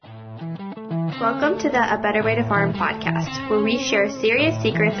Welcome to the A Better Way to Farm podcast, where we share serious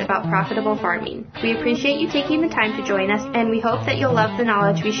secrets about profitable farming. We appreciate you taking the time to join us, and we hope that you'll love the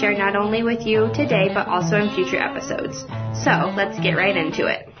knowledge we share not only with you today, but also in future episodes. So, let's get right into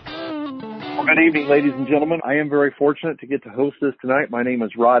it. Well, good evening, ladies and gentlemen. I am very fortunate to get to host this tonight. My name is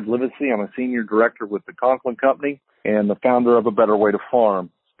Rod Livesey. I'm a senior director with the Conklin Company and the founder of A Better Way to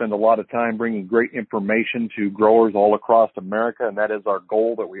Farm. Spend a lot of time bringing great information to growers all across America, and that is our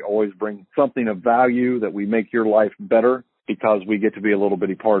goal, that we always bring something of value, that we make your life better because we get to be a little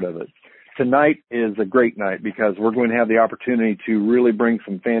bitty part of it. Tonight is a great night because we're going to have the opportunity to really bring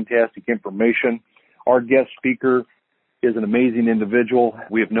some fantastic information. Our guest speaker is an amazing individual.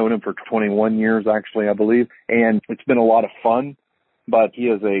 We have known him for 21 years, actually, I believe, and it's been a lot of fun. But he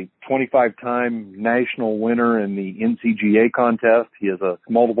is a 25-time national winner in the NCGA contest. He is a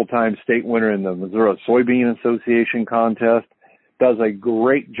multiple-time state winner in the Missouri Soybean Association contest. Does a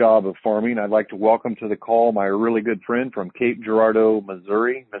great job of farming. I'd like to welcome to the call my really good friend from Cape Girardeau,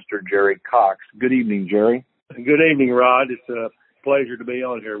 Missouri, Mr. Jerry Cox. Good evening, Jerry. Good evening, Rod. It's a pleasure to be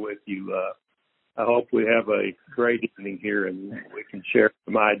on here with you. I hope we have a great evening here and we can share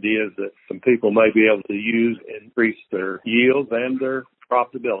some ideas that some people may be able to use and increase their yields and their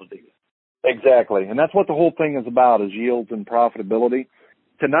profitability. Exactly. And that's what the whole thing is about, is yields and profitability.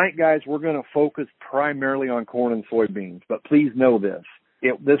 Tonight, guys, we're going to focus primarily on corn and soybeans, but please know this.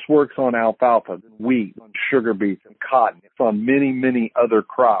 This works on alfalfa, wheat, on sugar beets, and cotton. It's on many, many other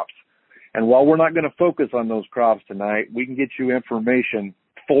crops. And while we're not going to focus on those crops tonight, we can get you information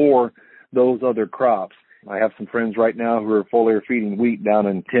for those other crops. I have some friends right now who are foliar feeding wheat down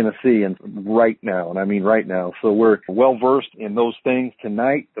in Tennessee, and right now. So we're well versed in those things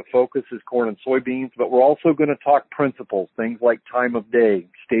tonight. The focus is corn and soybeans, but we're also going to talk principles, things like time of day,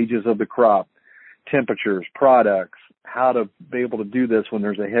 stages of the crop, temperatures, products, how to be able to do this when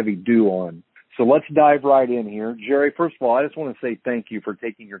there's a heavy dew on. So let's dive right in here. Jerry, first of all, I just want to say thank you for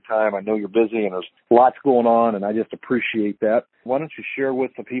taking your time. I know you're busy and there's lots going on, and I just appreciate that. Why don't you share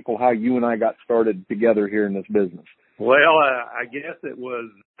with the people how you and I got started together here in this business? Well, I guess it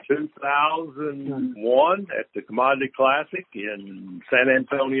was 2001 at the Commodity Classic in San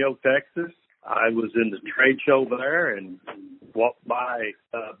Antonio, Texas. I was in the trade show there and walked by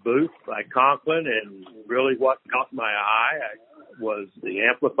a booth by Conklin, and really what caught my eye was the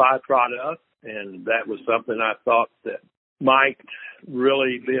Amplify product. And that was something I thought that might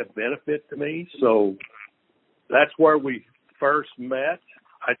really be a benefit to me. So that's where we first met.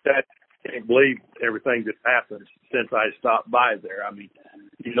 I can't believe everything that happened since I stopped by there. I mean,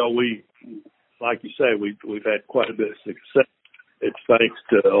 we, like you say, we've had quite a bit of success. It's thanks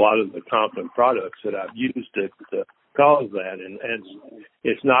to a lot of the Conklin products that I've used to cause that. And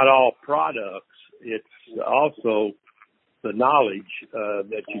it's not all products. It's also the knowledge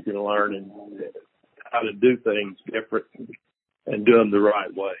that you can learn and how to do things different and do them the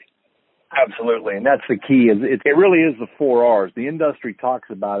right way. Absolutely, and that's the key. It really is the 4 R's. The industry talks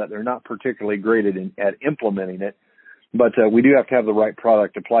about it. They're not particularly great at implementing it, but we do have to have the right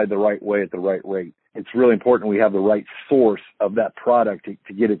product applied the right way at the right rate. It's really important we have the right source of that product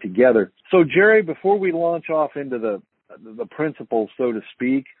to get it together. So, Jerry, before we launch off into the principles, so to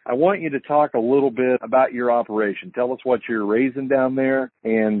speak, I want you to talk a little bit about your operation. Tell us what you're raising down there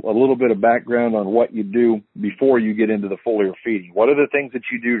and a little bit of background on what you do before you get into the foliar feeding. What are the things that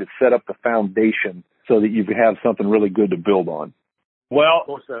you do to set up the foundation so that you have something really good to build on? Well,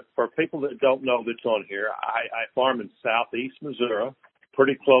 for people that don't know that's on here, I farm in southeast Missouri,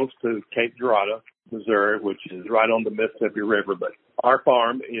 pretty close to Cape Girardeau, Missouri, which is right on the Mississippi River, but our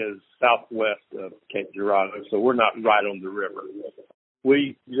farm is southwest of Cape Girardeau, so we're not right on the river.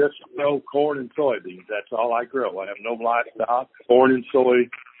 We just grow corn and soybeans. That's all I grow. I have no livestock. Corn and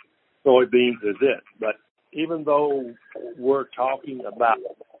soybeans is it. But even though we're talking about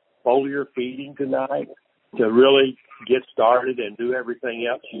foliar feeding tonight, to really get started and do everything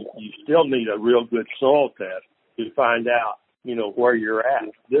else, you still need a real good soil test to find out where you're at.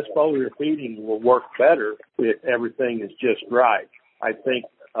 This foliar feeding will work better if everything is just right. I think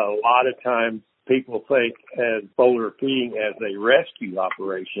a lot of times people think as foliar feeding as a rescue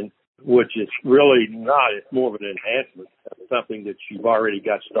operation, which is really not. It's more of an enhancement of something that you've already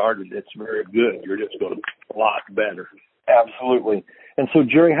got started. It's very good. You're just going to be a lot better. Absolutely. And so,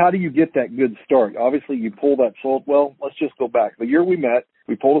 Jerry, how do you get that good start? Obviously, you pull that soil. Well, let's just go back. The year we met,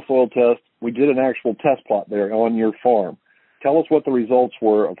 we pulled a soil test. We did an actual test plot there on your farm. Tell us what the results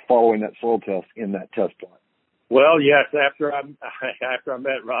were of following that soil test in that test plot. Well, yes, after I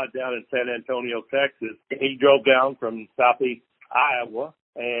met Rod down in San Antonio, Texas, he drove down from southeast Iowa,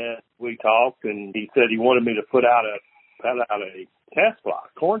 and we talked, and he said he wanted me to put out a test plot,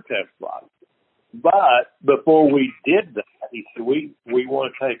 corn test plot. But before we did that, he said, we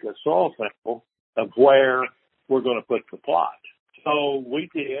want to take a soil sample of where we're going to put the plot. So we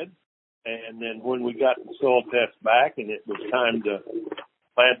did. And then when we got the soil test back and it was time to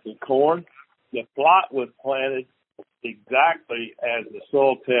plant the corn, the plot was planted exactly as the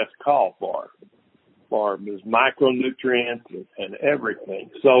soil test called for his micronutrients and everything.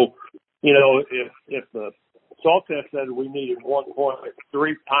 So, you know, if the soil test said we needed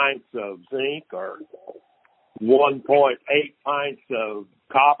 1.3 pints of zinc or 1.8 pints of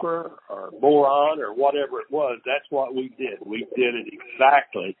copper or boron or whatever it was, that's what we did. We did it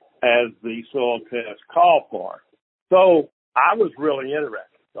exactly as the soil test called for. So I was really interested.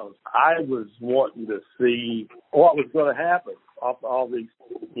 So I was wanting to see what was going to happen off all these,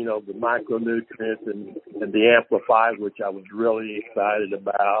 you know, the micronutrients and the amplifiers, which I was really excited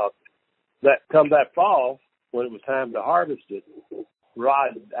about. That come that fall, when it was time to harvest it, Rod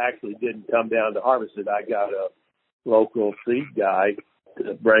actually didn't come down to harvest it. I got a local seed guy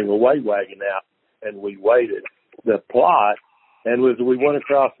to bring a weigh wagon out, and we weighed the plot. And as we went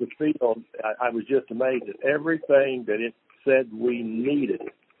across the field, I was just amazed at everything that it said we needed.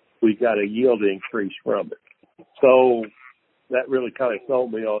 We got a yield increase from it. So that really kind of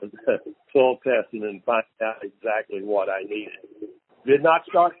sold me on soil testing and finding out exactly what I needed. Did not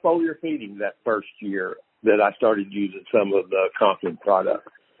start foliar feeding that first year that I started using some of the Conklin products.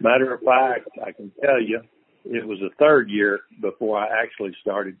 Matter of fact, I can tell you, it was the third year before I actually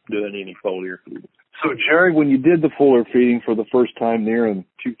started doing any foliar feeding. So, Jerry, when you did the foliar feeding for the first time there in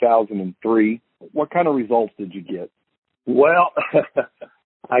 2003, what kind of results did you get? Well,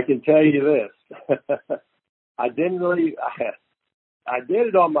 I can tell you this. I didn't really, I did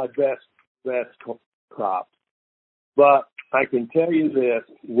it on my best crops, but I can tell you this,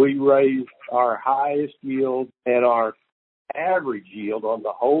 we raised our highest yield and our average yield on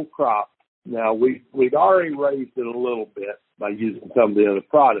the whole crop. Now, we'd already raised it a little bit by using some of the other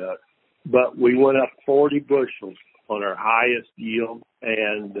products, but we went up 40 bushels on our highest yield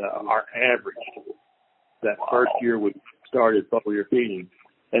and our average that first year we started foliar feeding.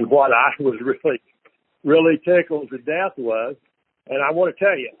 And what I was really tickled to death was, and I want to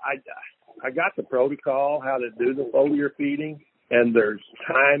tell you, I got the protocol, how to do the foliar feeding, and there's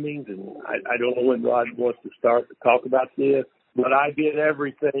timings, and I don't know when Rod wants to start to talk about this, but I did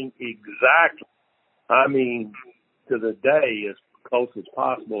everything exactly, I mean, to the day as close as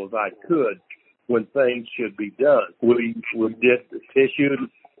possible as I could when things should be done. We did the tissue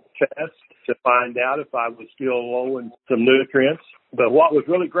test to find out if I was still low in some nutrients. But what was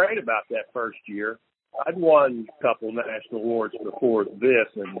really great about that first year, I'd won a couple national awards before this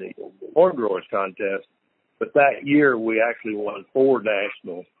in the Corn Growers Contest, but that year we actually won 4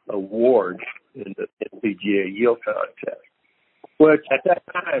 national awards in the NPGA Yield Contest, which at that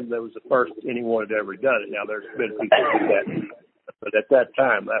time, that was the first anyone had ever done it. Now, there's been people who do that, but at that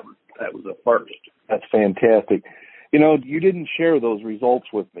time, that was a first. That's fantastic. You know, you didn't share those results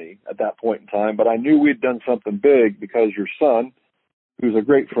with me at that point in time, but I knew we'd done something big because your son, who's a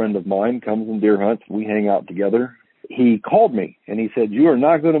great friend of mine, comes and deer hunts. We hang out together. He called me and he said, "You are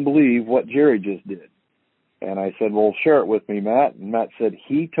not going to believe what Jerry just did." And I said, "Well, share it with me, Matt." And Matt said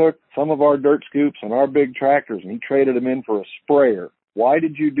he took some of our dirt scoops and our big tractors and he traded them in for a sprayer. Why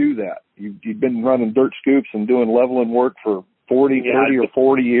did you do that? You've been running dirt scoops and doing leveling work for 30 or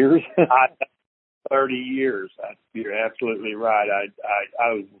 40 years? 30 years. You're absolutely right.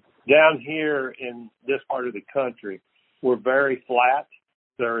 I was down here in this part of the country. We're very flat.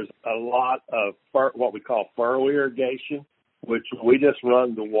 There's a lot of what we call furrow irrigation, which we just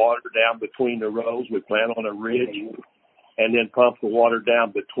run the water down between the rows. We plant on a ridge and then pump the water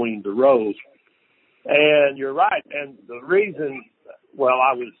down between the rows. And you're right. And the reason, well,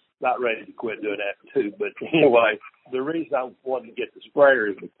 I was not ready to quit doing that too, but anyway, the reason I wanted to get the sprayer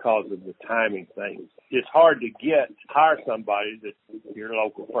is because of the timing things. It's hard to hire somebody that's your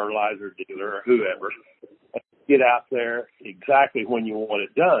local fertilizer dealer or whoever, get out there exactly when you want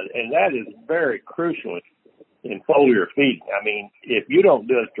it done. And that is very crucial in foliar feeding. I mean, if you don't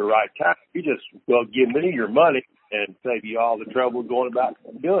do it at the right time, you just, well, give me your money and save you all the trouble going about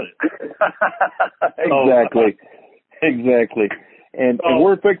doing it. Exactly. And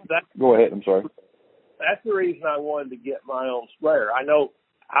we're fixing that. Go ahead. I'm sorry. That's the reason I wanted to get my own sprayer. I know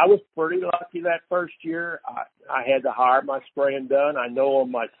I was pretty lucky that first year. I had to hire my spraying done. I know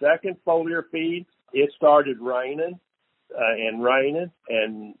on my second foliar feed, it started raining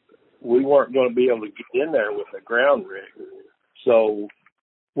and we weren't going to be able to get in there with a ground rig. So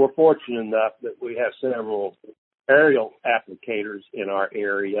we're fortunate enough that we have several aerial applicators in our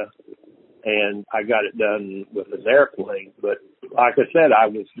area, and I got it done with an airplane. But like I said, I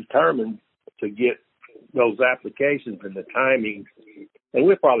was determined to get those applications and the timing. And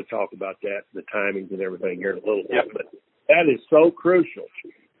we'll probably talk about that, the timings and everything here in a little bit. But that is so crucial.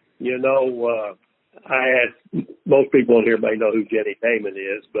 You know, I asked, most people in here may know who Jenny Damon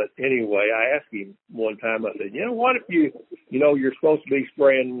is, but anyway, I asked him one time, I said, you know, what if you're supposed to be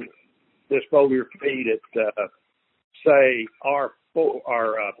spraying this foliar feed at, say, R4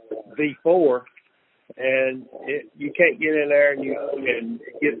 or V4, and you can't get in there and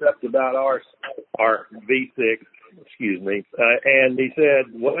it gets up to about our V6, excuse me. And he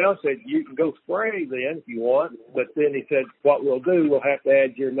said, you can go spray then if you want. But then he said, what we'll do, we'll have to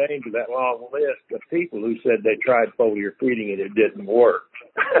add your name to that long list of people who said they tried foliar feeding and it didn't work.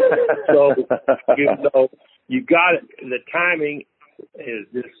 So, you got it. The timing is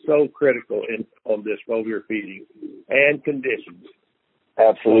just so critical on this foliar feeding and conditions.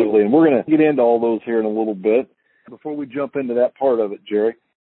 Absolutely. And we're going to get into all those here in a little bit. Before we jump into that part of it, Jerry,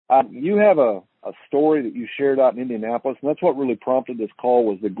 you have a story that you shared out in Indianapolis, and that's what really prompted this call,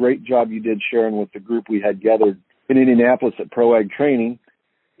 was the great job you did sharing with the group we had gathered in Indianapolis at ProAg Training.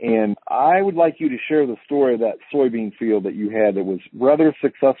 And I would like you to share the story of that soybean field that you had that was rather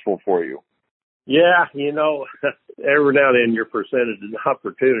successful for you. Yeah, every now and then you're presented an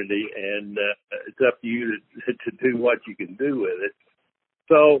opportunity, and it's up to you to do what you can do with it.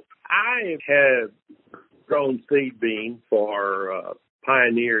 So I have grown seed bean for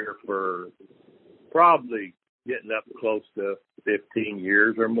Pioneer for probably getting up close to 15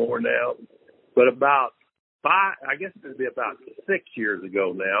 years or more now. But about 6 years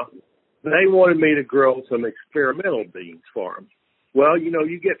ago now, they wanted me to grow some experimental beans for them. Well,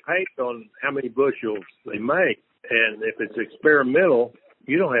 you get paid on how many bushels they make. And if it's experimental,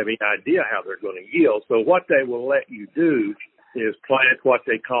 you don't have any idea how they're going to yield. So what they will let you do is plant what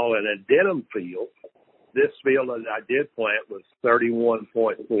they call an addendum field. This field that I did plant was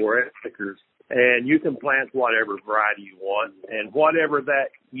 31.4 acres. And you can plant whatever variety you want. And whatever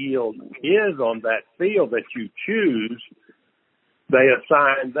that yield is on that field that you choose, they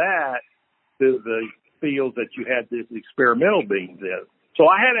assign that to the field that you had this experimental beans in. So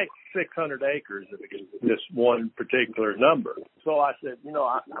I had 600 acres of this one particular number. So I said,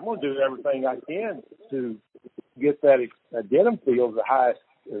 I'm going to do everything I can to get that addendum field as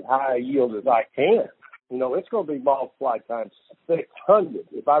high a yield as I can. It's going to be multiplied times 600.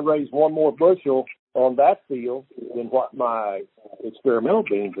 If I raise one more bushel on that field than what my experimental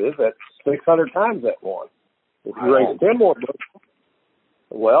beans is, that's 600 times that one. If you raise 10 more bushels,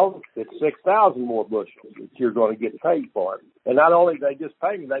 well, it's 6,000 more bushels that you're going to get paid for it. And not only they just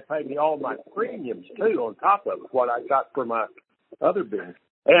pay me, they pay me all my premiums too on top of it, what I got for my other beans.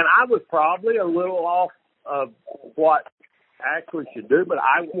 And I was probably a little off of what I actually should do, but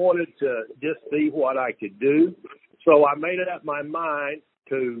I wanted to just see what I could do. So I made up my mind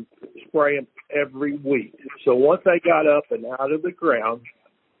to spray them every week. So once they got up and out of the ground,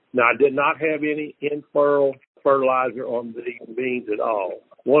 now I did not have any in-furrow fertilizer on the beans at all.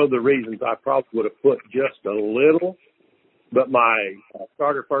 One of the reasons I probably would have put just a little, but my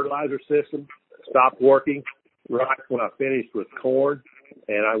starter fertilizer system stopped working right when I finished with corn,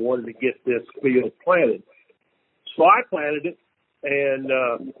 and I wanted to get this field planted. So I planted it, and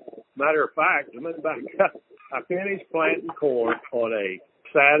matter of fact, I finished planting corn on a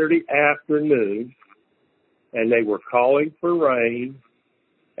Saturday afternoon, and they were calling for rain.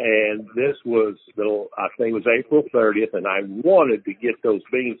 And this was, I think it was April 30th, and I wanted to get those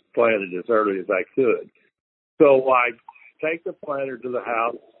beans planted as early as I could. So I take the planter to the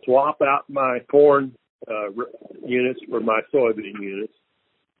house, swap out my corn units for my soybean units.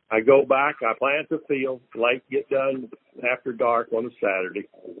 I go back, I plant the field, late get done after dark on a Saturday.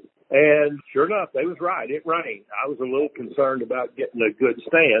 And sure enough, they was right. It rained. I was a little concerned about getting a good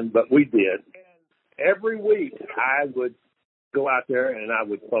stand, but we did. Every week I would go out there and I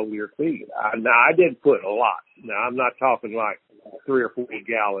would foliar feed. Now, I didn't put a lot. Now, I'm not talking like 3 or 4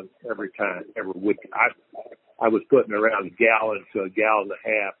 gallons every week. I was putting around a gallon to a gallon and a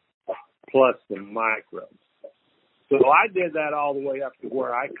half plus some microbes. So I did that all the way up to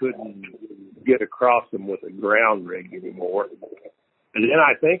where I couldn't get across them with a ground rig anymore. And then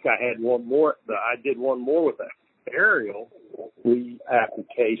I think I had one more. I did one more with an aerial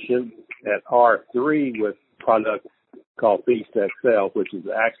application at R3 with product called Feast XL, which is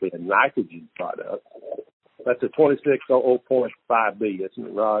actually a nitrogen product. That's a 2600.5B, isn't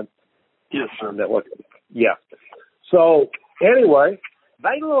it, Rod? Yes, sir. Yeah. So anyway,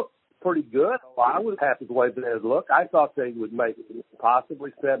 they look pretty good. Well, I was happy with the way they look. I thought they would make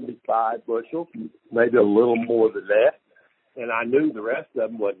possibly 75 bushels, maybe a little more than that. And I knew the rest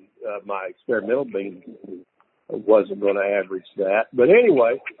of them wasn't, my experimental beans wasn't going to average that. But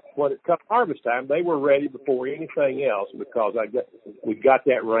anyway, when it comes harvest time, they were ready before anything else because we got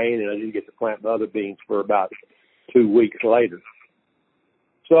that rain and I didn't get to plant the other beans for about 2 weeks later.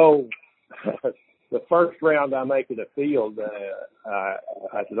 So the first round I make in the field,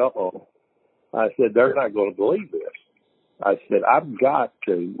 I said, uh-oh. I said, they're not going to believe this. I said, I've got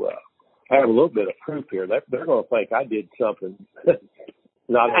to have a little bit of proof here. They're going to think I did something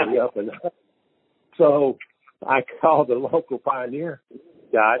not on the up and up. So I called the local Pioneer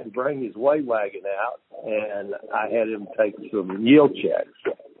guy to bring his weigh wagon out, and I had him take some yield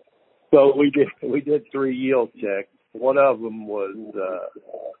checks. So we did 3 yield checks. One of them was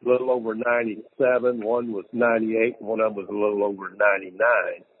a little over 97, one was 98, and one of them was a little over 99.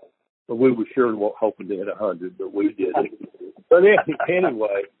 But we were sure hoping to hit 100, but we didn't. But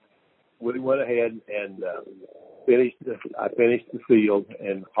anyway, we went ahead and I finished the field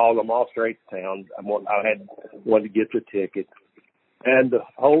and hauled them all straight to town. I wanted to get the ticket. And the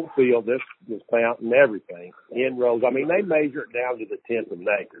whole field, this was fountain, everything, in rows. I mean, they measure it down to the 10th of an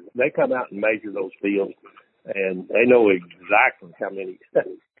acre. They come out and measure those fields, and they know exactly how many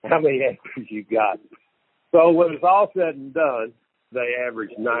acres you got. So when it's all said and done, they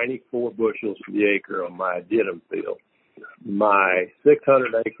averaged 94 bushels per the acre on my denim field. My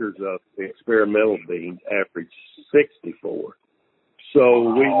 600 acres of experimental beans averaged 64.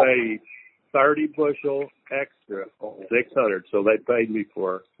 So we made 30 bushel extra on 600. So they paid me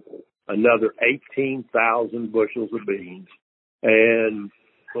for another 18,000 bushels of beans. And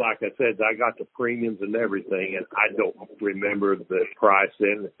like I said, I got the premiums and everything, and I don't remember the price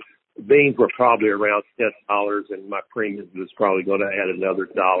then. The beans were probably around $10, and my premiums was probably going to add another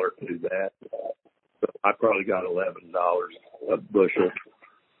 $1 to that. So I probably got $11 a bushel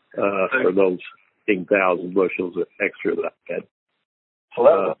for those 18,000 bushels of extra that I had. So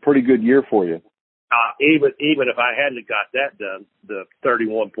that was a pretty good year for you. Even if I hadn't got that done, the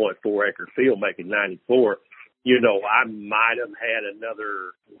 31.4 acre field making 94, I might have had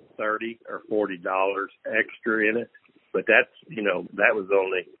another $30 or $40 extra in it. But that's, that was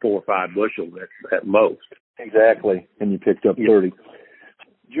only 4 or 5 bushels at most. Exactly. And you picked up 30.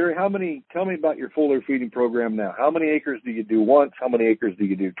 Jerry, tell me about your foliar feeding program now. How many acres do you do once? How many acres do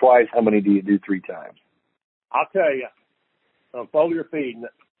you do twice? How many do you do 3 times? I'll tell you, on foliar feeding,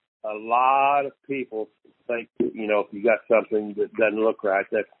 a lot of people think, if you got something that doesn't look right,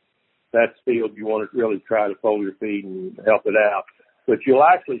 that's field you want to really try to foliar feed and help it out. But you'll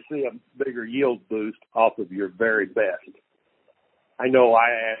actually see a bigger yield boost off of your very best. I know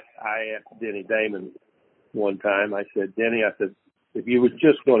I asked Denny Damon one time, I said, Denny, if you were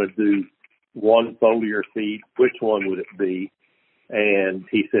just going to do one foliar feed, which one would it be? And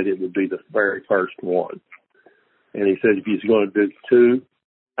he said it would be the very first one. And he said if he's going to do 2,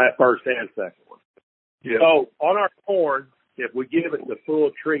 first and second one. Yeah. So on our corn, if we give it the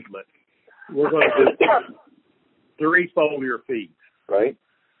full treatment, we're going to do 3 foliar feeds. Right.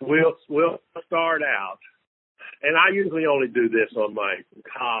 We'll start out, and I usually only do this on my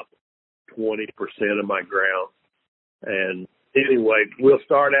top 20% of my ground. And anyway, we'll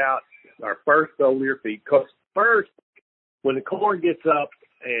start out our first foliar feed. Because first, when the corn gets up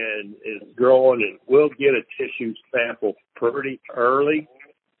and is growing, and we'll get a tissue sample pretty early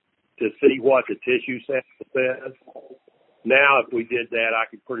to see what the tissue sample says. Now, if we did that, I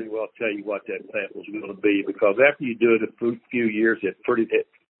could pretty well tell you what that sample is going to be, because after you do it a few years, it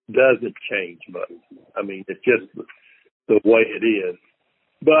doesn't change much. I mean, it's just the way it is.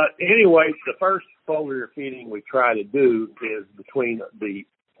 But anyway, the first foliar feeding we try to do is between the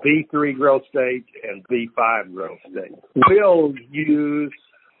V3 growth stage and V5 growth stage. We'll use,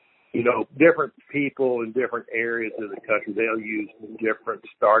 different people in different areas of the country, they'll use different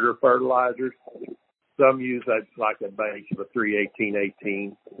starter fertilizers. Some use like a base of a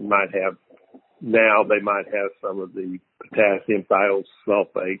 3-18-18. They might have some of the potassium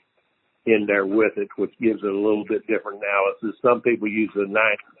thiosulfate in there with it, which gives it a little bit different analysis. Some people use a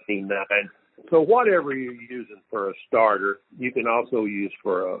 9-9. So whatever you're using for a starter, you can also use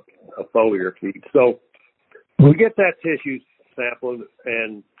for a foliar feed. So we get that tissue sample,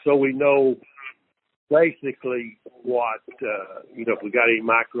 and so we know basically what, if we got any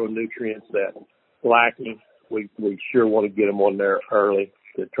micronutrients that lacking, we sure want to get them on there early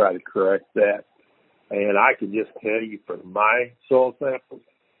to try to correct that. And I can just tell you from my soil samples,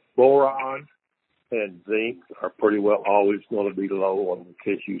 boron and zinc are pretty well always going to be low on the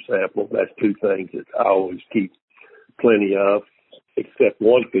tissue sample. That's 2 things that I always keep plenty of, except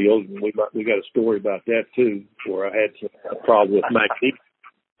one field, and we got a story about that too, where I had a problem with magnesium.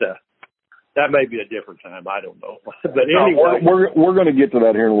 That may be a different time. I don't know. But anyway, we're going to get to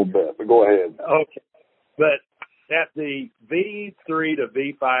that here in a little bit. But go ahead. Okay. But at the V3 to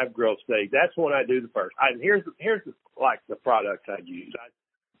V5 growth stage, that's when I do the first. Here's like the products I use.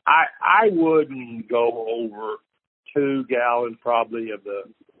 I wouldn't go over 2 gallons probably of the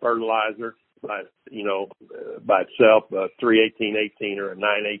fertilizer by itself, 3-18-18 or a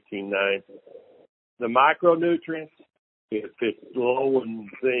 9-18-9. The micronutrients, if it's low in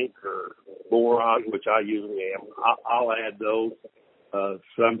zinc or boron, which I usually am, I'll add those.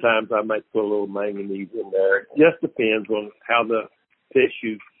 Sometimes I might put a little manganese in there. It just depends on how the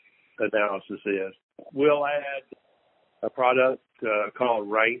tissue analysis is. We'll add a product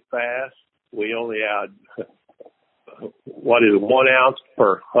called Rain Fast. We only add 1 ounce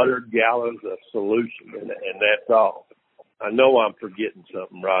per 100 gallons of solution, and that's all. I know I'm forgetting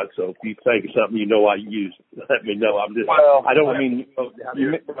something, Rod. So if you think of something you know I use, let me know.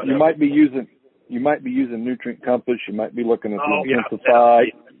 You might be using Nutrient Compass. You might be looking at the Intensify.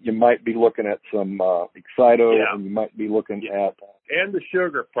 You might be looking at some Excito, and you might be looking at and the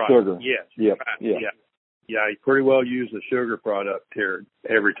sugar product. Sugar. Yes. Yeah. You pretty well use the sugar product here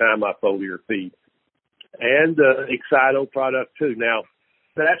every time I foliar feed, and the Excito product too. Now,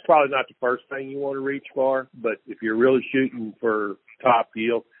 that's probably not the first thing you want to reach for, but if you're really shooting for top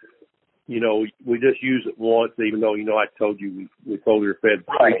yield, we just use it once, even though, I told you we foliar fed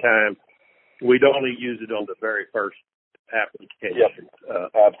 3 times. We'd only use it on the very first application.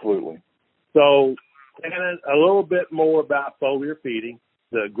 Yep. Absolutely. So, and a little bit more about foliar feeding.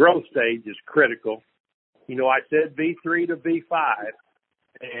 The growth stage is critical. I said V3 to V5,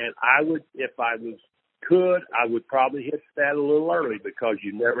 and I would, if I would probably hit that a little early because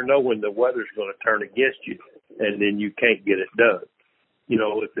you never know when the weather's going to turn against you, and then you can't get it done.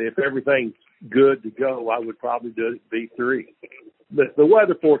 If everything's good to go, I would probably do it at V3. But the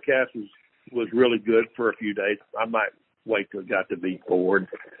weather forecast was really good for a few days. I might wait till it got to V4 and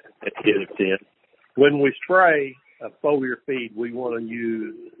get it in. When we spray a foliar feed, we want to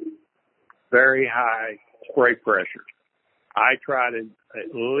use very high spray pressure. I try to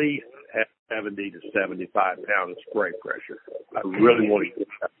at least have 70 to 75 pounds of spray pressure. I really want to get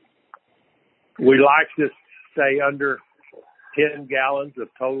that. We like to stay under 10 gallons of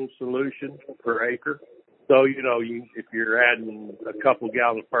total solution per acre. So, if you're adding a couple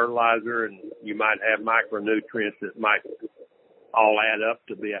gallons of fertilizer and you might have micronutrients that might all add up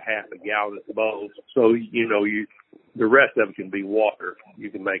to be a half a gallon at most. So, the rest of it can be water. You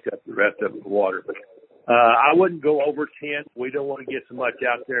can make up the rest of it with water. But I wouldn't go over 10. We don't want to get so much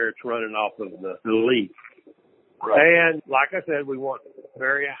out there it's running off of the leaf. Right. And like I said, we want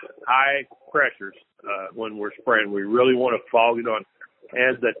very high pressures when we're spraying. We really want to fog it on.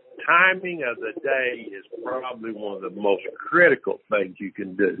 And the timing of the day is probably one of the most critical things you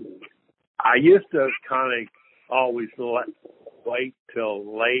can do. I used to kind of always wait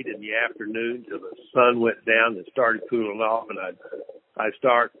till late in the afternoon till the sun went down and started cooling off, and I'd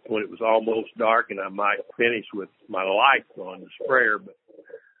start when it was almost dark, and I might finish with my lights on the sprayer. But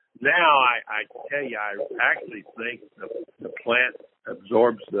now I tell you, I actually think the plant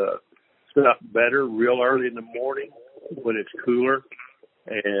absorbs the stuff better real early in the morning when it's cooler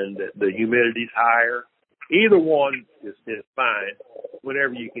and the humidity's higher. Either one is fine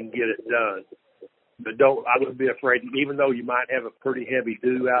whenever you can get it done. But I wouldn't be afraid, even though you might have a pretty heavy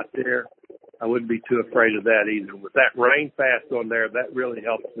dew out there, I wouldn't be too afraid of that either. With that Rain Fast on there, that really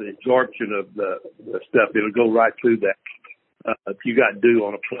helps the absorption of the stuff. It'll go right through that. If you got dew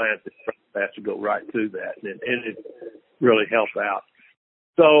on a plant, the Rain Fast will go right through that, and it really helps out.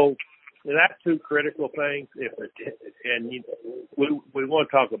 So that's 2 critical things. We want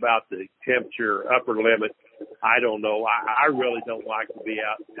to talk about the temperature upper limit. I don't know. I really don't like to be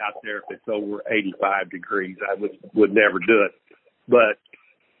out there if it's over 85 degrees. I would never do it. But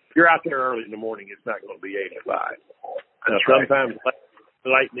if you're out there early in the morning, it's not going to be 85. Sometimes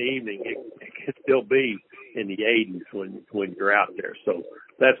late in the evening, it can still be in the 80s when you're out there. So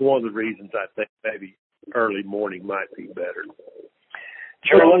that's one of the reasons I think maybe early morning might be better.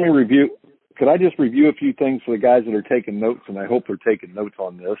 Sure. Let me review. Could I just review a few things for the guys that are taking notes, and I hope they're taking notes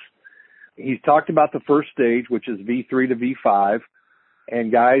on this. He's talked about the first stage, which is V3 to V5.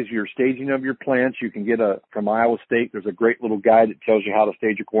 And guys, your staging of your plants, you can get from Iowa State. There's a great little guide that tells you how to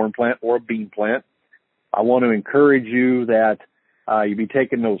stage a corn plant or a bean plant. I want to encourage you that you be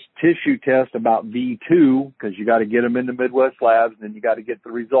taking those tissue tests about V2 because you got to get them in the Midwest labs, and then you got to get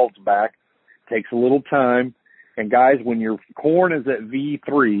the results back. It takes a little time. And guys, when your corn is at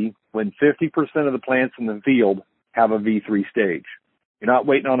V3, when 50% of the plants in the field have a V3 stage, you're not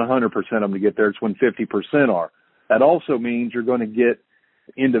waiting on 100% of them to get there. It's when 50% are. That also means you're going to get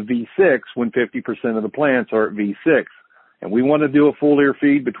into V6 when 50% of the plants are at V6. And we want to do a foliar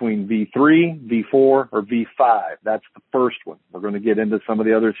feed between V3, V4, or V5. That's the first one. We're going to get into some of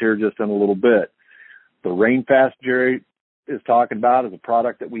the others here just in a little bit. The Rainfast Jerry is talking about is a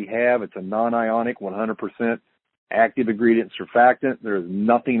product that we have. It's a non-ionic, 100% active ingredient surfactant. There is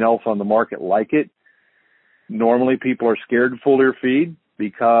nothing else on the market like it. Normally people are scared to foliar feed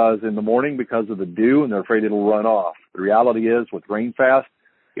because in the morning, because of the dew, and they're afraid it'll run off. The reality is with Rainfast,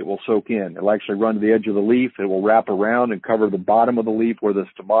 it will soak in. It'll actually run to the edge of the leaf. It will wrap around and cover the bottom of the leaf where the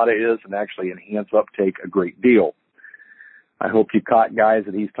stomata is and actually enhance uptake a great deal. I hope you caught, guys,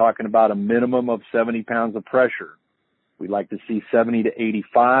 that he's talking about a minimum of 70 pounds of pressure. We'd like to see 70 to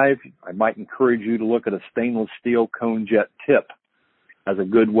 85. I might encourage you to look at a stainless steel cone jet tip as a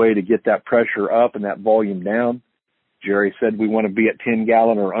good way to get that pressure up and that volume down. Jerry said we want to be at 10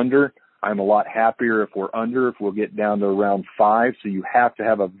 gallon or under. I'm a lot happier if we're under, if we'll get down to around 5. So you have to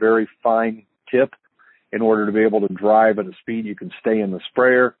have a very fine tip in order to be able to drive at a speed you can stay in the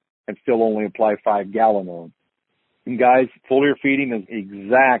sprayer and still only apply 5 gallon on. And guys, foliar feeding is the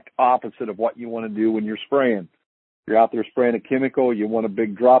exact opposite of what you want to do when you're spraying. You're out there spraying a chemical, you want a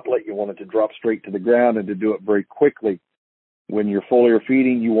big droplet, you want it to drop straight to the ground and to do it very quickly. When you're foliar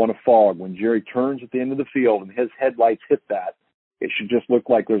feeding, you want a fog. When Jerry turns at the end of the field and his headlights hit that, it should just look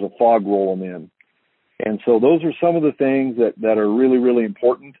like there's a fog rolling in. And so those are some of the things that are really, really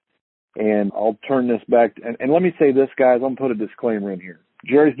important. And I'll turn this back. And let me say this, guys, I'm going to put a disclaimer in here.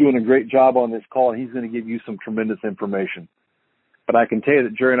 Jerry's doing a great job on this call, and he's going to give you some tremendous information. But I can tell you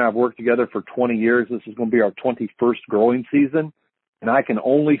that Jerry and I have worked together for 20 years. This is going to be our 21st growing season. And I can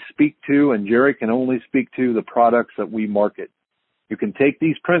only speak to, and Jerry can only speak to, the products that we market. You can take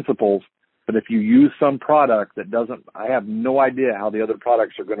these principles, but if you use some product that doesn't, I have no idea how the other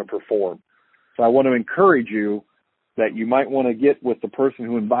products are going to perform. So I want to encourage you that you might want to get with the person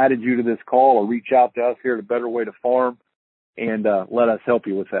who invited you to this call or reach out to us here at A Better Way to Farm and let us help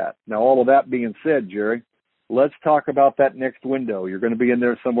you with that. Now, all of that being said, Jerry, let's talk about that next window. You're going to be in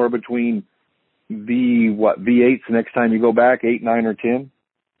there somewhere between V8s next time you go back, 8, 9, or 10?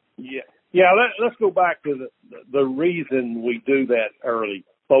 Yeah. Let's go back to the reason we do that early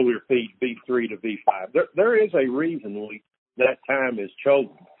foliar feed V3 to V5. There is a reason that time is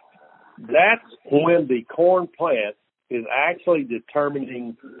chosen. That's when the corn plant is actually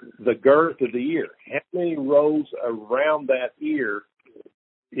determining the girth of the ear. How many rows around that ear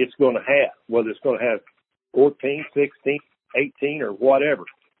it's going to have, whether it's going to have 14, 16, 18, or whatever.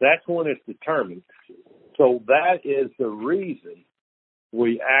 That's when it's determined. So that is the reason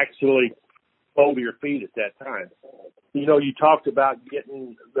we actually foliar feed at that time. You know, you talked about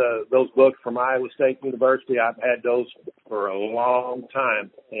getting those books from Iowa State University. I've had those for a long time,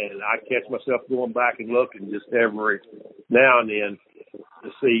 and I catch myself going back and looking just every now and then to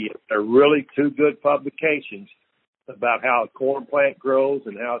see if they're really two good publications about how a corn plant grows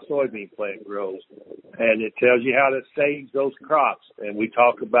and how a soybean plant grows. And it tells you how to stage those crops. And we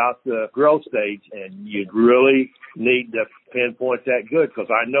talk about the growth stage, and you really need to pinpoint that good, because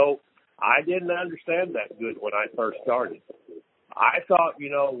I know I didn't understand that good when I first started. I thought, you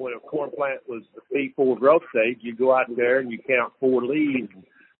know, when a corn plant was the V4 growth stage, you go out there and you count 4 leaves.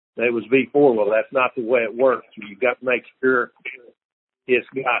 And it was V4. Well, that's not the way it works. You got to make sure it's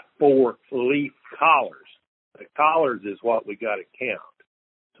got 4 leaf collars. The collars is what we got to count.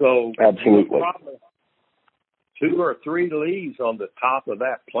 So absolutely, 2 or 3 leaves on the top of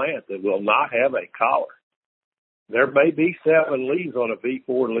that plant that will not have a collar. There may be 7 leaves on a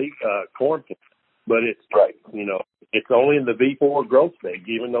V4 leaf corn plant, but it's right. You know, it's only in the V4 growth stage,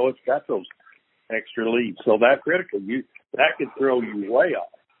 even though it's got those extra leaves. So that's critical. That could throw you way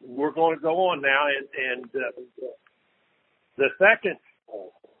off. We're going to go on now, and the second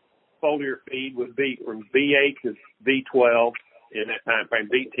foliar feed would be from V8 to V12 in that time frame.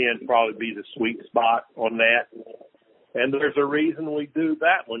 V10 would probably be the sweet spot on that. And there's a reason we do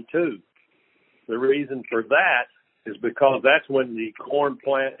that one too. The reason for that is because that's when the corn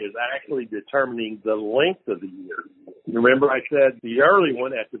plant is actually determining the length of the year. Remember I said the early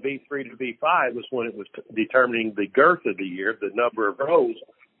one at the V3 to V5 was when it was determining the girth of the year, the number of rows.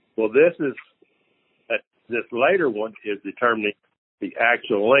 Well, this later one is determining the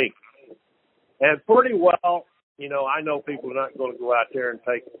actual length. And pretty well, you know, I know people are not going to go out there and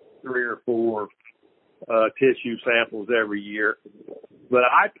take 3 or 4 tissue samples every year, but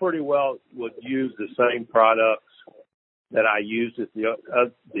I pretty well would use the same products that I used at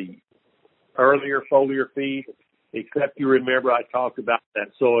the earlier foliar feed, except you remember I talked about that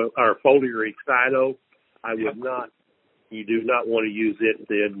soil or foliar excito. You do not want to use it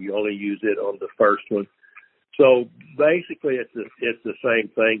then. You only use it on the first one. So basically it's the same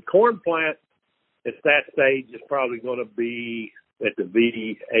thing. Corn plant at that stage, it's probably going to be at the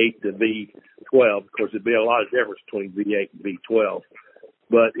V8 to V12. Of course, there'd be a lot of difference between V8 and V12.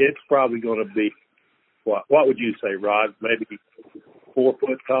 But it's probably going to be, what would you say, Rod? Maybe 4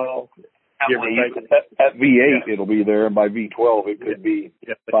 foot tall? At V8, it'll be there, and by V12, it could be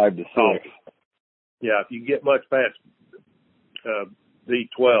 5 to 6. Yeah, if you get much past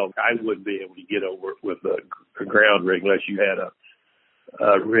V12, I wouldn't be able to get over it with a ground rig unless you had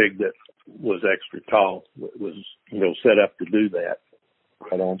a rig that was extra tall, was, set up to do that.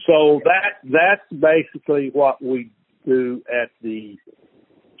 Right on. So that's basically what we do at the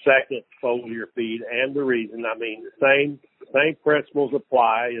second foliar feed, and the reason, the same principles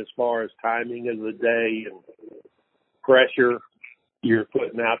apply as far as timing of the day and pressure you're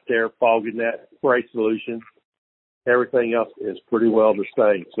putting out there, fogging that spray solution. Everything else is pretty well the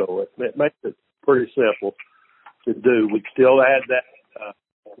same. So it makes it pretty simple to do. We still add that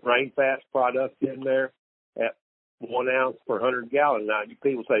rain fast product in there at 1 ounce per 100 gallons. Now,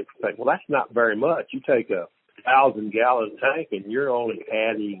 people say, well, that's not very much. You take a 1,000-gallon tank and you're only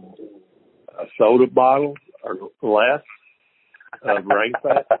adding a soda bottle or less of rain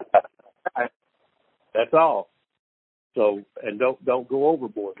fast. That's all. So, and don't go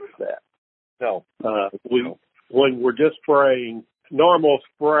overboard with that. No. When we're just spraying, normal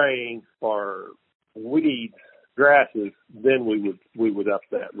spraying for weeds, grasses, then we would up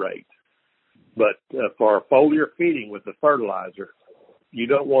that rate. But for foliar feeding with the fertilizer, you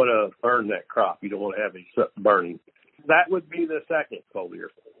don't want to burn that crop. You don't want to have any burning. That would be the second foliar.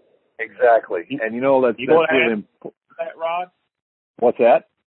 Exactly. And that's really important. That, Rod? What's that?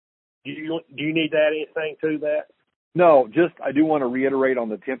 Do you need to add anything to that? No, I do want to reiterate on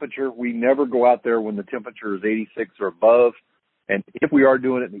the temperature. We never go out there when the temperature is 86 or above. And if we are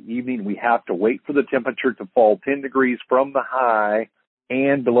doing it in the evening, we have to wait for the temperature to fall 10 degrees from the high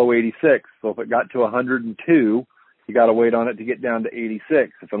and below 86. So if it got to 102, you got to wait on it to get down to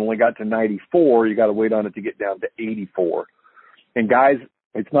 86. If it only got to 94, you got to wait on it to get down to 84. And guys,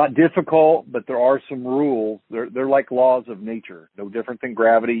 it's not difficult, but there are some rules. They're like laws of nature. No different than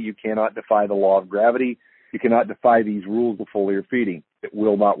gravity. You cannot defy the law of gravity. You cannot defy these rules of foliar feeding. It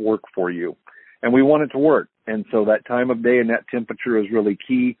will not work for you. And we want it to work. And so that time of day and that temperature is really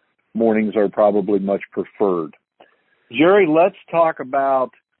key. Mornings are probably much preferred. Jerry, let's talk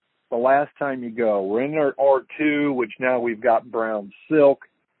about the last time you go. We're in our R2, which now we've got brown silk.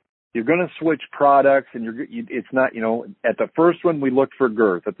 You're going to switch products, and it's not, at the first one we looked for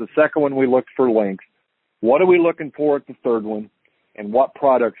girth. At the second one we looked for length. What are we looking for at the third one, and what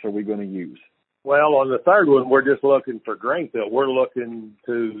products are we going to use? Well, on the third one, we're just looking for grain fill. We're looking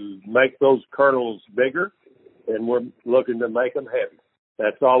to make those kernels bigger, and we're looking to make them heavy.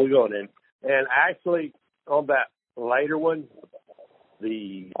 That's all we're going in. And actually, on that later one,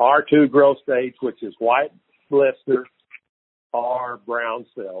 the R2 growth stage, which is white blister or brown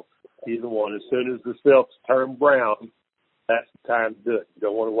silk, either one. As soon as the silks turn brown, that's the time to do it. You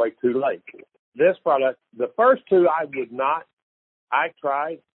don't want to wait too late. This product, the first two I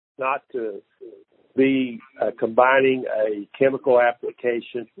tried not to be combining a chemical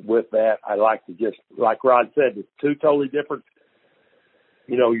application with that. I like to just, like Rod said, it's two totally different.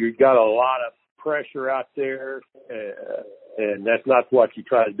 You've got a lot of pressure out there, and that's not what you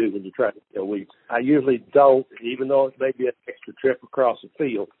try to do when you try to kill weeds. I usually don't, even though it may be an extra trip across the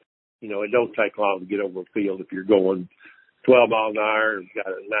field. It don't take long to get over a field if you're going 12 mile an hour and got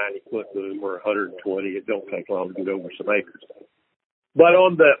a 90-foot boom or 120. It don't take long to get over some acres. But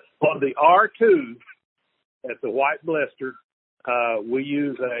on the R2 at the white blister, we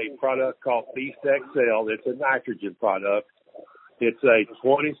use a product called Feast XL. It's a nitrogen product. It's a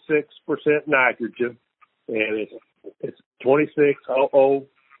 26% nitrogen, and it's 2600,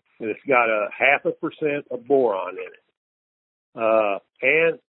 and it's got a 0.5% of boron in it.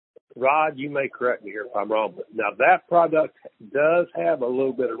 And Rod, you may correct me here if I'm wrong, but now that product does have a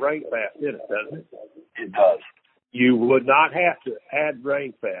little bit of rain fast in it, doesn't it? It does. You would not have to add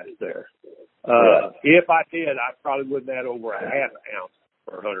rain fast there. If I did, I probably wouldn't add over a 0.5 ounce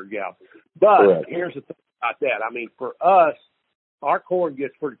per 100 gallons. But Here's the thing about that. For us, our corn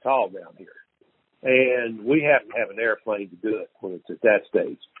gets pretty tall down here, and we have to have an airplane to do it when it's at that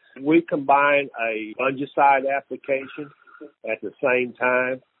stage. We combine a fungicide application at the same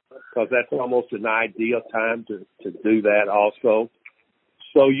time because that's almost an ideal time to do that also.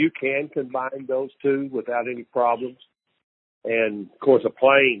 So you can combine those two without any problems. And, of course, a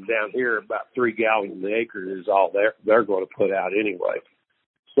plane down here, about 3 gallons an acre is all they're going to put out anyway.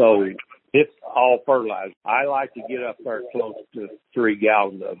 So it's all fertilizer. I like to get up there close to 3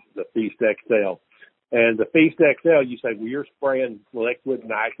 gallons of the Feast XL. And the Feast XL, you say, well, you're spraying liquid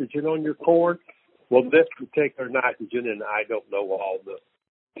nitrogen on your corn. Well, this particular nitrogen, and I don't know all the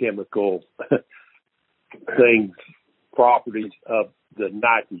chemical things, properties of the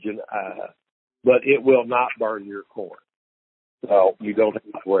nitrogen, but it will not burn your corn. So you don't have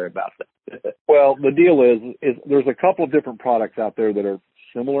to worry about that. Well, the deal is there's a couple of different products out there that are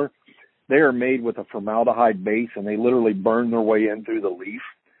similar. They are made with a formaldehyde base, and they literally burn their way in through the leaf.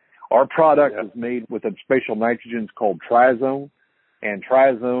 Our product is made with a special nitrogen called triazone, and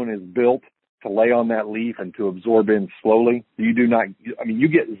triazone is built to lay on that leaf and to absorb in slowly. You do not, I mean, you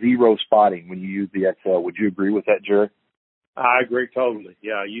get zero spotting when you use the XL. Would you agree with that, Jerry? I agree totally.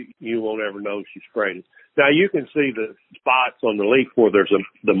 Yeah, you won't ever know she sprayed it. Now you can see the spots on the leaf where there's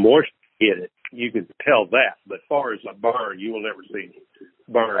the moisture hit it. You can tell that, but as far as a burn, you will never see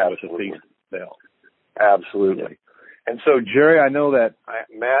burn with a decent smell. Absolutely. And so, Jerry, I know that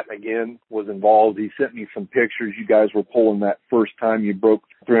Matt, again, was involved. He sent me some pictures. You guys were pulling that first time you broke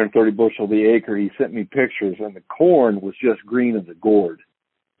 330 bushel the acre. He sent me pictures, and the corn was just green as a gourd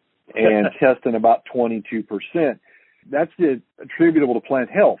and testing about 22%. That's attributable to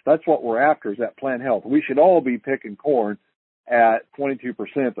plant health. That's what we're after, is that plant health. We should all be picking corn at 22%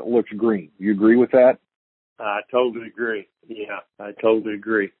 that looks green. You agree with that? I totally agree. Yeah, I totally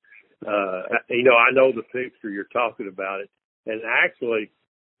agree. I know the picture you're talking about it, and actually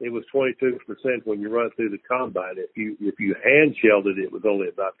it was 22% when you run through the combine. If you hand shelled it, it was only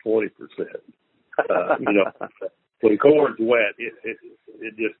about 20%. When corn's wet, it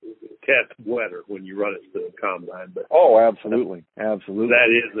just tests wetter when you run it through the combine. But absolutely. That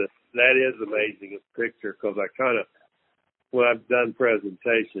is amazing picture, because I kind of, when I've done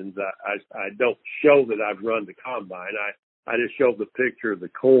presentations, I don't show that I've run the combine. I just show the picture of the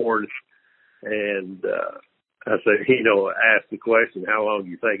corn, and I say, ask the question, how long do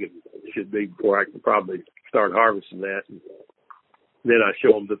you think it should be before I can probably start harvesting that? And then I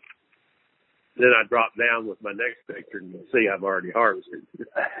show them then I drop down with my next picture and see I've already harvested.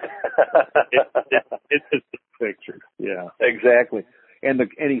 It's just a picture. Yeah, exactly. And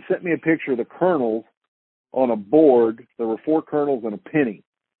he sent me a picture of the kernels on a board. There were 4 kernels and a penny.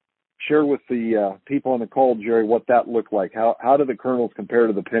 Share with the people on the call, Jerry, what that looked like. How do the kernels compare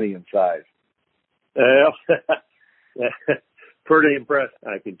to the penny in size? Well, pretty impressed,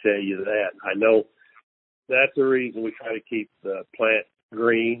 I can tell you that. I know that's the reason we try to keep the plant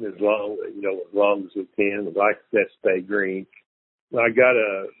green as long as we can. We like that stay green. I got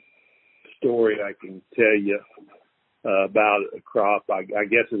a story I can tell you about a crop. I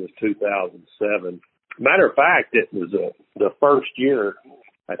guess it was 2007. Matter of fact, it was the first year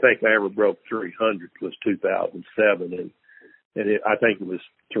I think I ever broke 300 was 2007, and I think it was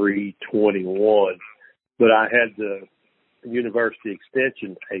 321. But I had the university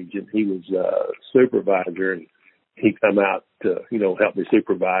extension agent. He was a supervisor, and he come out to help me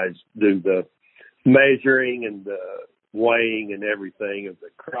supervise, do the measuring and the weighing and everything of the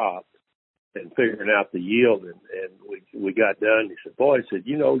crop and figuring out the yield. And we got done. He said, boy,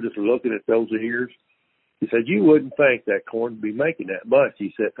 just looking at those ears, he said, you wouldn't think that corn would be making that much.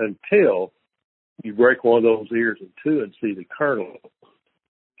 He said, until you break one of those ears in two and see the kernel.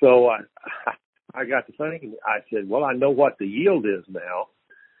 So I got to thinking. I said, well, I know what the yield is now.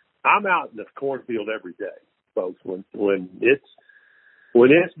 I'm out in the cornfield every day, folks. When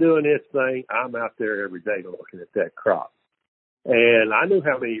it's doing its thing, I'm out there every day looking at that crop. And I knew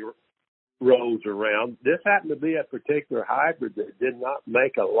how many rows around. This happened to be a particular hybrid that did not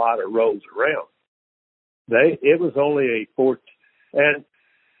make a lot of rows around. It was only a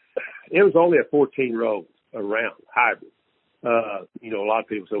 14 rows around hybrid. A lot of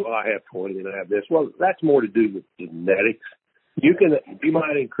people say, well, I have 20 and I have this. Well, that's more to do with genetics. You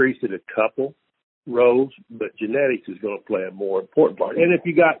might increase it a couple rows, but genetics is going to play a more important part. And if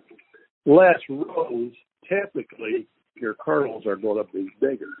you got less rows, typically your kernels are going to be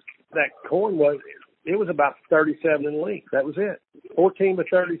bigger. That corn was about 37 in length. That was it. 14 to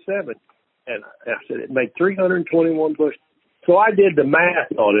 37. And I said it made 321 bushels. So I did the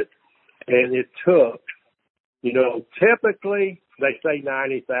math on it, and it took, typically they say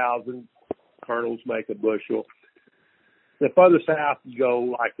 90,000 kernels make a bushel. The further south you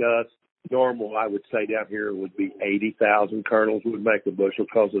go, like us, normal, I would say down here would be 80,000 kernels would make a bushel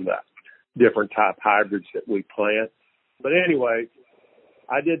because of the different type hybrids that we plant. But anyway,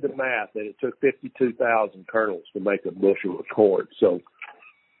 I did the math, and it took 52,000 kernels to make a bushel of corn. So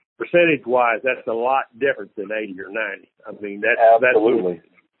percentage-wise, that's a lot different than 80 or 90. I mean, absolutely.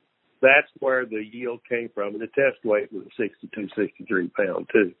 That's where the yield came from, and the test weight was 62, 63 pound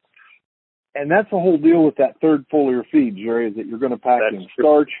too. And that's the whole deal with that third foliar feed, Jerry, is that you're going to pack in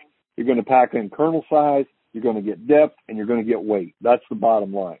starch, you're going to pack in kernel size, you're going to get depth, and you're going to get weight. That's the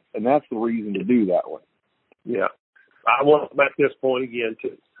bottom line. And that's the reason to do that one. Yeah. I want to make this point again,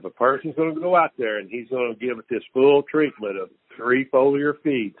 too. If a person's going to go out there and he's going to give it this full treatment of 3 foliar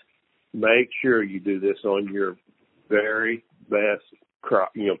feeds, make sure you do this on your very best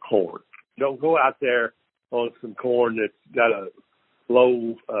crop, corn. Don't go out there on some corn that's got a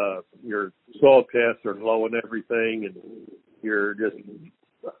low, your soil tests are low and everything, and you're just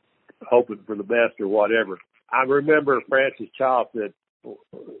hoping for the best or whatever. I remember Francis Child said,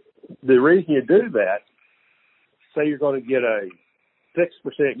 the reason you do that, say you're going to get a 6%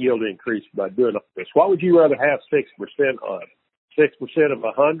 yield increase by doing all this. What would you rather have 6% of? 6% of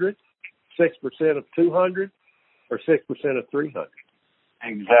 100, 6% of 200, or 6% of 300?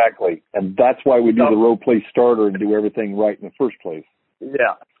 Exactly. And that's why we do the row place starter and do everything right in the first place.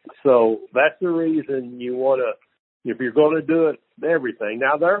 Yeah. So that's the reason you want to, if you're going to do it, everything.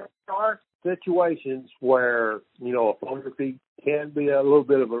 Now, there are situations where, a foliar feed can be a little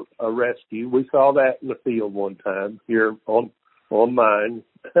bit of a rescue. We saw that in the field one time here on mine,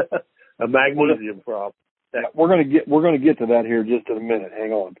 a magnesium problem. We're going to get to that here just in a minute.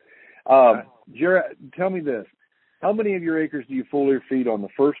 Hang on. Jerry, tell me this. How many of your acres do you foliar feed on the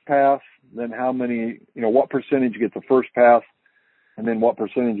first pass? Then how many, what percentage gets the first pass? And then what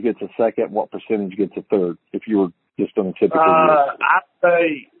percentage gets a second? What percentage gets a third? If you were just on a typical year. I'd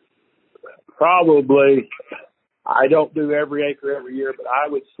say probably, I don't do every acre every year, but I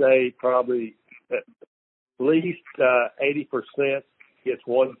would say probably at least 80% gets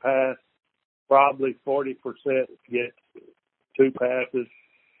one pass, probably 40% gets 2 passes,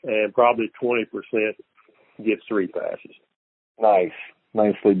 and probably 20% gets 3 passes. Nice.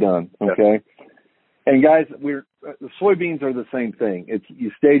 Nicely done. Okay. Yeah. And guys, the soybeans are the same thing.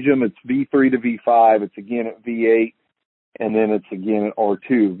 You stage them, it's V3 to V5, it's again at V8, and then it's again at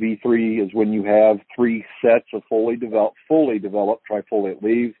R2. V3 is when you have 3 sets of fully developed trifoliate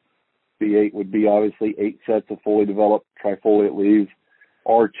leaves. V8 would be obviously 8 sets of fully developed trifoliate leaves.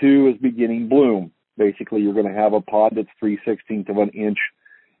 R2 is beginning bloom. Basically, you're going to have a pod that's 3/16 of an inch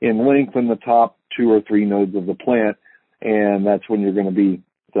in length in the top 2 or 3 nodes of the plant, and that's when you're going to be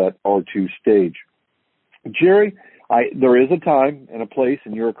that R2 stage. Jerry, there is a time and a place,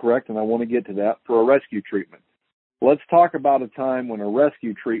 and you're correct, and I want to get to that, for a rescue treatment. Let's talk about a time when a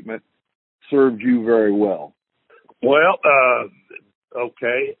rescue treatment served you very well. Well,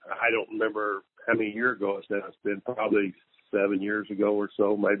 okay, I don't remember how many years ago it's now. It's been probably 7 years ago or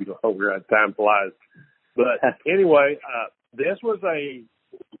so, maybe longer. Time flies. But anyway, this was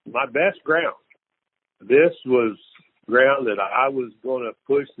my best ground. This was ground that I was going to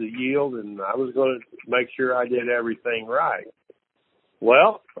push the yield, and I was going to make sure I did everything right.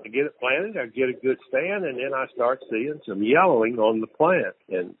 Well, I get it planted, I get a good stand, and then I start seeing some yellowing on the plant.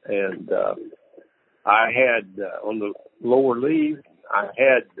 And I had on the lower leaves, I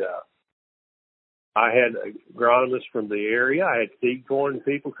had agronomists from the area. I had seed corn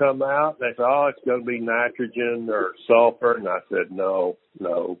people come out. They said, "Oh, it's going to be nitrogen or sulfur." And I said, no.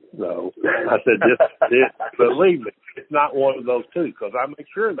 I said, this, believe me, it's not one of those two, because I make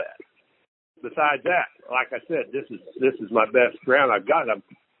sure of that. Besides that, like I said, this is my best ground I've got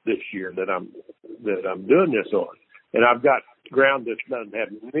this year that I'm doing this on. And I've got ground that doesn't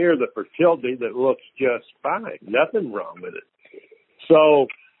have near the fertility that looks just fine. Nothing wrong with it. So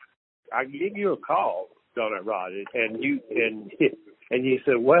I give you a call, don't I, Rod? And you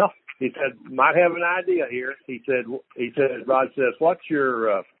said, well, he said, might have an idea here. He said, Rod says, what's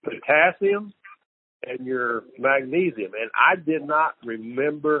your potassium and your magnesium? And I did not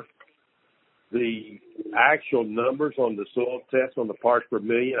remember the actual numbers on the soil test on the parts per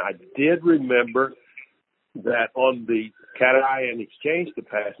million. I did remember that on the cation exchange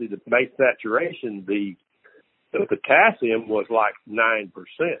capacity, the base saturation, the potassium was like 9%,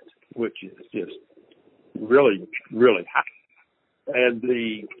 which is just really, really high. And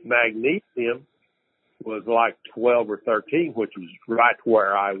the magnesium was like 12 or 13, which was right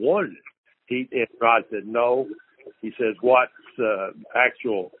where I wanted it. And Rod said, no. He says, what's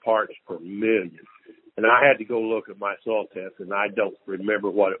actual parts per million? And I had to go look at my soil test, and I don't remember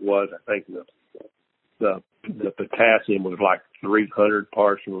what it was. I think the potassium was like 300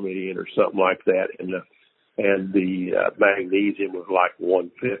 parts per million or something like that, and the magnesium was like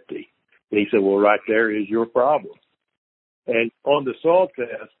 150. And he said, well, right there is your problem. And on the soil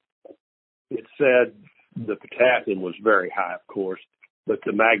test, it said the potassium was very high, of course, but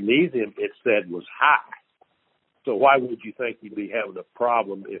the magnesium, it said, was high. So why would you think you'd be having a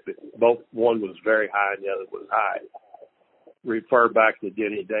problem if both one was very high and the other was high? Refer back to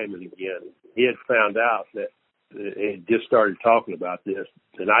Denny Damon again. He had found out that he just started talking about this,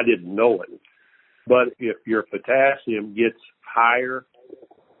 and I didn't know it. But if your potassium gets higher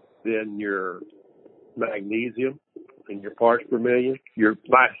than your magnesium in your parts per million, you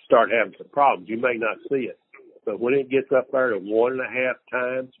might start having some problems. You may not see it. But when it gets up there to 1.5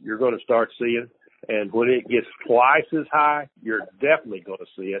 times, you're going to start seeing it. And when it gets twice as high, you're definitely going to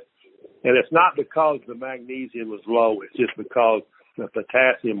see it. And it's not because the magnesium was low. It's just because the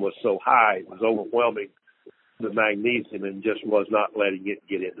potassium was so high. It was overwhelming the magnesium and just was not letting it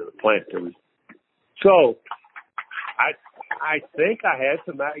get into the plant. So I think I had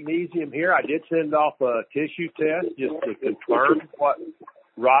some magnesium here. I did send off a tissue test just to confirm what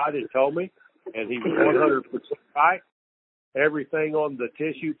Rod had told me, and he was 100% right. Everything on the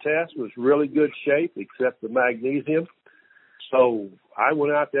tissue test was really good shape except the magnesium. So I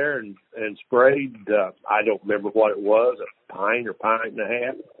went out there and sprayed, I don't remember what it was, a pint or pint and a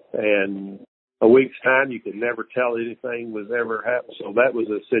half. And a week's time, you could never tell anything was ever happened. So that was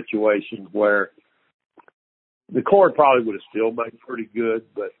a situation where the corn probably would have still made pretty good,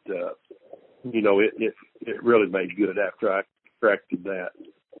 but, it really made good after I corrected that.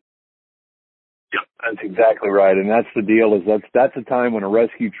 Yeah, that's exactly right. And that's the deal is that's a time when a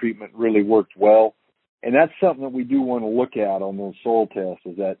rescue treatment really worked well. And that's something that we do want to look at on those soil tests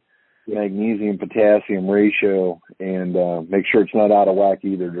is that magnesium potassium ratio and make sure it's not out of whack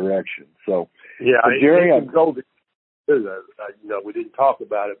either direction. So, yeah, Jerry, it can go we didn't talk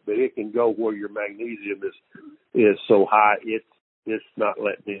about it, but it can go where your magnesium is so high it's not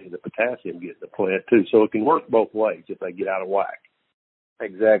letting any of the potassium get in the plant too. So it can work both ways if they get out of whack.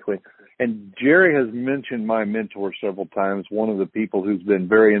 Exactly. And Jerry has mentioned my mentor several times. One of the people who's been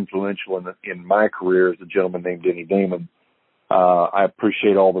very influential in my career is a gentleman named Denny Damon. I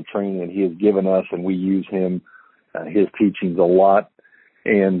appreciate all the training that he has given us, and we use his teachings a lot.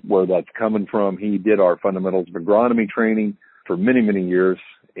 And where that's coming from, he did our fundamentals of agronomy training for many, many years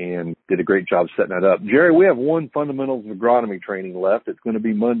and did a great job setting that up. Jerry, we have one fundamentals of agronomy training left. It's going to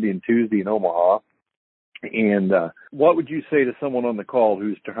be Monday and Tuesday in Omaha. And what would you say to someone on the call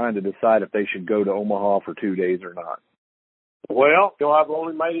who's trying to decide if they should go to Omaha for 2 days or not? Well, I've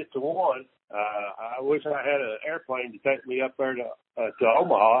only made it to one. I wish I had an airplane to take me up there to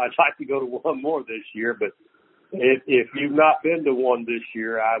Omaha. I'd like to go to one more this year, but if you've not been to one this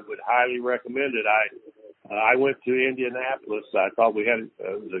year, I would highly recommend it. I went to Indianapolis. I thought it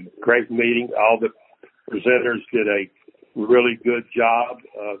was a great meeting. All the presenters did a really good job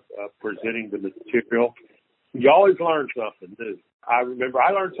of presenting the material. You always learn something new. I remember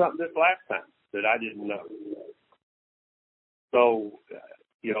I learned something this last time that I didn't know. So,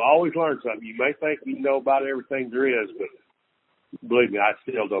 always learn something. You may think you know about everything there is, but believe me, I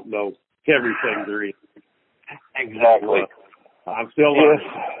still don't know everything there is. Exactly. I'm still learning.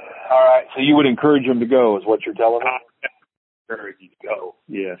 Yes. All right. So you would encourage them to go is what you're telling me? I encourage you to go.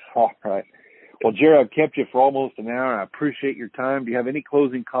 Yes. All right. Well, Jerry, I've kept you for almost an hour. I appreciate your time. Do you have any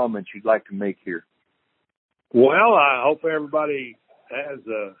closing comments you'd like to make here? Well, I hope everybody has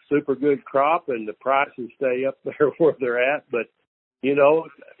a super good crop and the prices stay up there where they're at. But,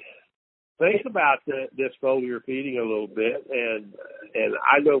 think about this foliar feeding a little bit. And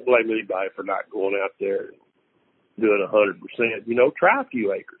I don't blame anybody for not going out there and doing 100%. Try a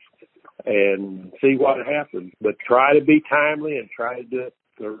few acres and see what happens. But try to be timely and try to do it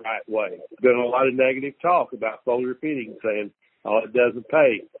the right way. There's been a lot of negative talk about foliar feeding saying, it doesn't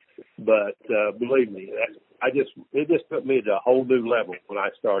pay. But believe me, it just put me to a whole new level when I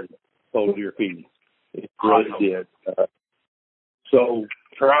started foliar feeding. It really did. So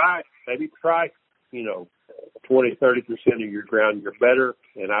maybe try, 20, 30% of your ground. You're better,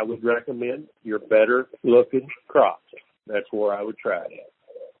 and I would recommend your better looking crops. That's where I would try it at.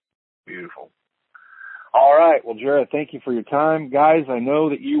 Beautiful. All right. Well, Jared, thank you for your time. Guys, I know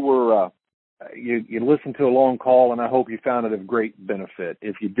that you were, you listened to a long call, and I hope you found it of great benefit.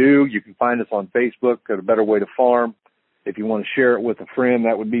 If you do, you can find us on Facebook at A Better Way to Farm. If you want to share it with a friend,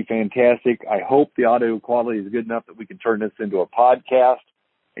 that would be fantastic. I hope the audio quality is good enough that we can turn this into a podcast,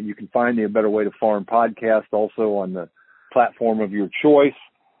 and you can find the A Better Way to Farm podcast also on the platform of your choice.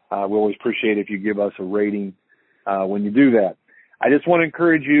 We always appreciate if you give us a rating when you do that. I just want to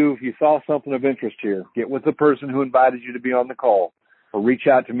encourage you, if you saw something of interest here, get with the person who invited you to be on the call, or reach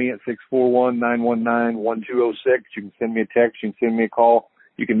out to me at 641-919-1206. You can send me a text. You can send me a call.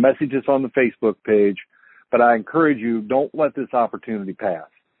 You can message us on the Facebook page. But I encourage you, don't let this opportunity pass.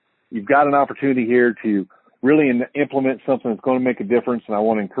 You've got an opportunity here to really implement something that's going to make a difference, and I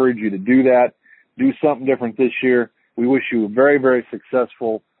want to encourage you to do that. Do something different this year. We wish you a very, very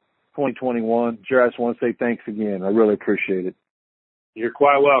successful 2021. Jerry, I just want to say thanks again. I really appreciate it. You're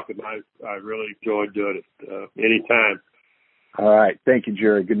quite welcome. I really enjoyed doing it anytime. All right. Thank you,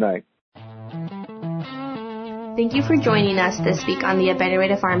 Jerry. Good night. Thank you for joining us this week on the A Better Way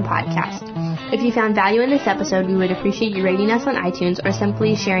to Farm podcast. If you found value in this episode, we would appreciate you rating us on iTunes or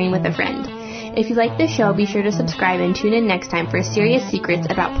simply sharing with a friend. If you like this show, be sure to subscribe and tune in next time for serious secrets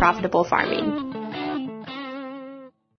about profitable farming.